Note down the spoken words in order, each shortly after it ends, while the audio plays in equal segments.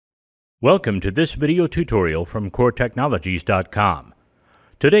Welcome to this video tutorial from coretechnologies.com.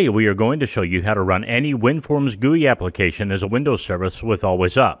 Today we are going to show you how to run any WinForms GUI application as a Windows service with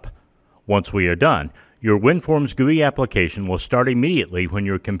AlwaysUp. Once we are done, your WinForms GUI application will start immediately when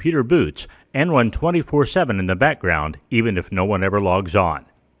your computer boots and run 24/7 in the background even if no one ever logs on.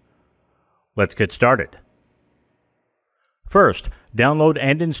 Let's get started. First, download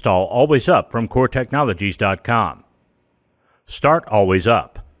and install AlwaysUp from coretechnologies.com. Start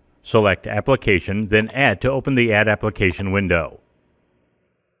AlwaysUp. Select Application, then Add to open the Add Application window.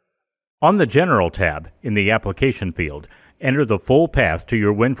 On the General tab, in the Application field, enter the full path to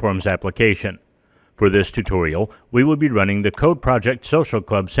your WinForms application. For this tutorial, we will be running the Code Project Social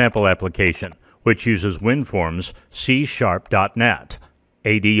Club sample application, which uses WinForms, C#.net,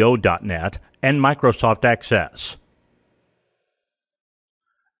 ADO.net, and Microsoft Access.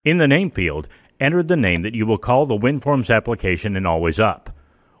 In the Name field, enter the name that you will call the WinForms application in AlwaysUp.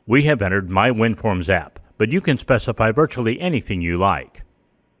 We have entered My WinForms app, but you can specify virtually anything you like.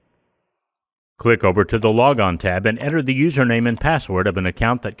 Click over to the Logon tab and enter the username and password of an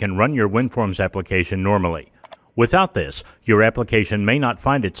account that can run your WinForms application normally. Without this, your application may not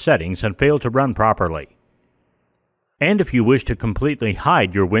find its settings and fail to run properly. And if you wish to completely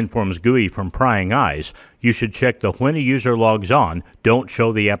hide your WinForms GUI from prying eyes, you should check the When a user logs on, Don't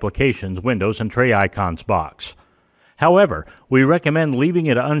show the application's windows and tray icons box. However, we recommend leaving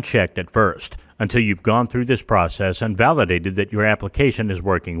it unchecked at first, until you've gone through this process and validated that your application is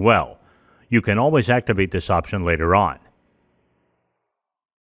working well. You can always activate this option later on.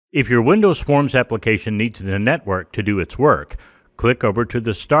 If your Windows Forms application needs the network to do its work, click over to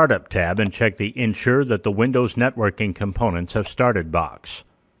the Startup tab and check the Ensure that the Windows networking components have started box.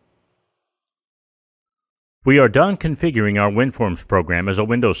 We are done configuring our WinForms program as a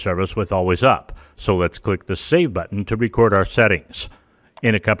Windows service with AlwaysUp, so let's click the Save button to record our settings.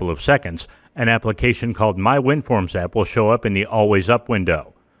 In a couple of seconds, an application called My WinForms app will show up in the AlwaysUp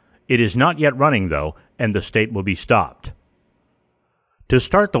window. It is not yet running though, and the state will be stopped. To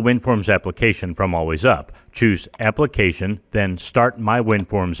start the WinForms application from AlwaysUp, choose Application, then Start My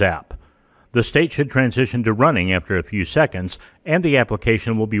WinForms app. The state should transition to running after a few seconds, and the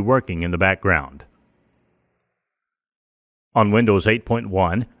application will be working in the background. On Windows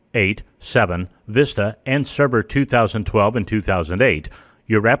 8.1, 8, 7, Vista, and Server 2012 and 2008,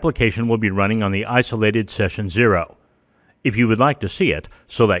 your application will be running on the isolated Session 0. If you would like to see it,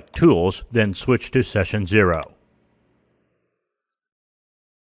 select Tools, then switch to Session 0.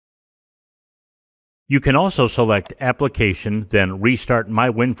 You can also select Application, then Restart My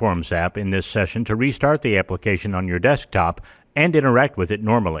WinForms app in this session to restart the application on your desktop and interact with it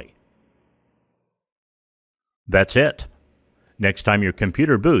normally. That's it. Next time your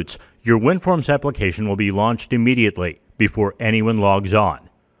computer boots, your WinForms application will be launched immediately, before anyone logs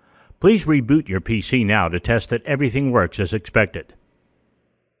on. Please reboot your PC now to test that everything works as expected.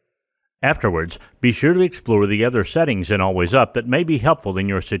 Afterwards, be sure to explore the other settings in AlwaysUp that may be helpful in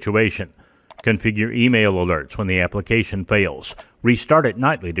your situation. Configure email alerts when the application fails, restart it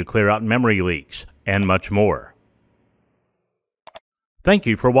nightly to clear out memory leaks, and much more. Thank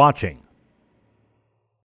you for watching.